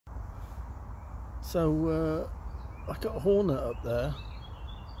So I got a hornet up there,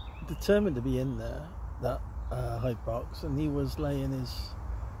 determined to be in there, that hive box, and he was laying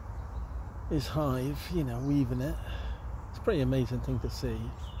his hive, you know, weaving it. It's a pretty amazing thing to see.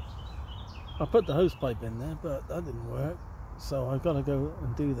 I put the hose pipe in there, but that didn't work, so I've got to go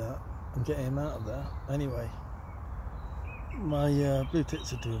and do that and get him out of there. Anyway, my blue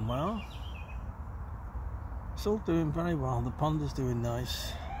tits are doing well. It's all doing very well. The pond is doing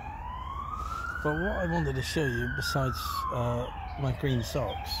nice. But what I wanted to show you, besides my green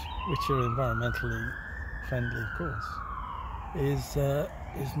socks, which are environmentally friendly, of course, is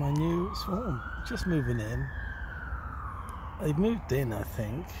my new swarm. Just moving in. They've moved in, I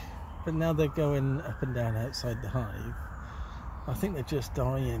think, but now they're going up and down outside the hive. I think they're just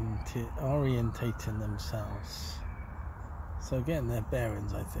orientating themselves. So getting their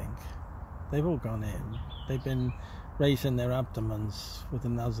bearings, I think. They've all gone in. They've been raising their abdomens with the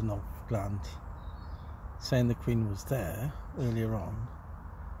Nasanov gland, saying the queen was there earlier on.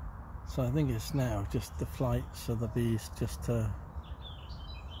 So I think it's now just the flights of the bees, just to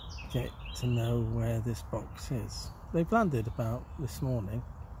get to know where this box is. They've landed about this morning.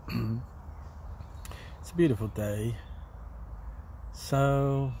 It's a beautiful day,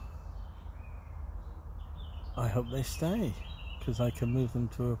 so I hope they stay, because I can move them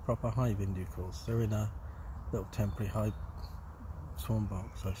to a proper hive in due course. They're in a little temporary hive swarm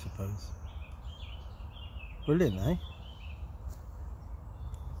box, I suppose. Brilliant, eh?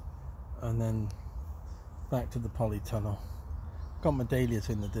 And then back to the polytunnel. Got my dahlias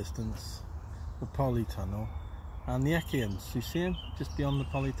in the distance, the polytunnel, and the echiums. You see them just beyond the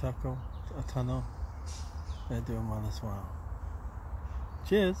polytunnel? They're doing well as well.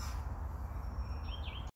 Cheers.